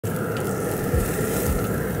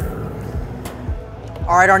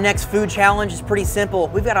All right, our next food challenge is pretty simple.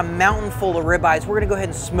 We've got a mountain full of ribeyes. We're gonna go ahead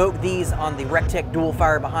and smoke these on the recteq dual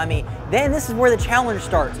fire behind me. Then this is where the challenge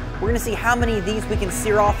starts. We're gonna see how many of these we can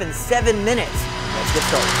sear off in 7 minutes. Let's get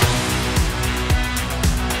started.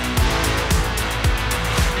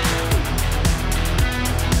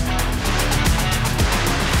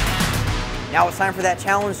 Now it's time for that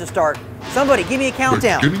challenge to start. Somebody give me a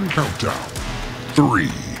countdown. Beginning countdown.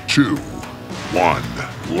 3, 2, 1,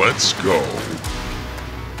 let's go.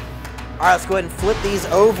 All right, let's go ahead and flip these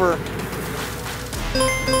over.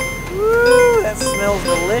 Woo, that smells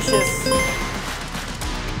delicious.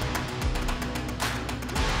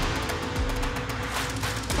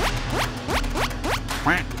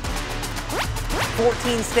 Quack.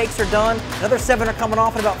 14 steaks are done. Another 7 are coming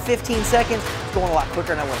off in about 15 seconds. It's going a lot quicker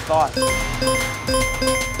than I would have thought.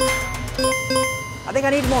 I think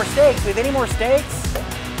I need more steaks. Do we have any more steaks?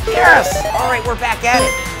 Yes! All right, we're back at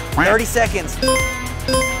it. 30 seconds.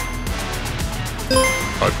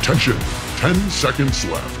 Attention, 10 seconds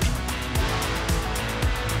left.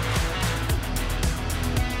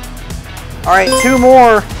 All right, 2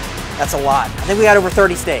 more. That's a lot. I think we got over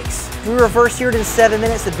 30 steaks. We reverse seared in 7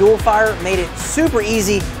 minutes. The dual fire made it super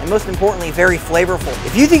easy and most importantly, very flavorful.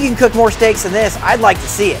 If you think you can cook more steaks than this, I'd like to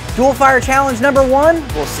see it. Dual fire challenge number 1.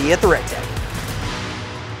 We'll see you at the recteq.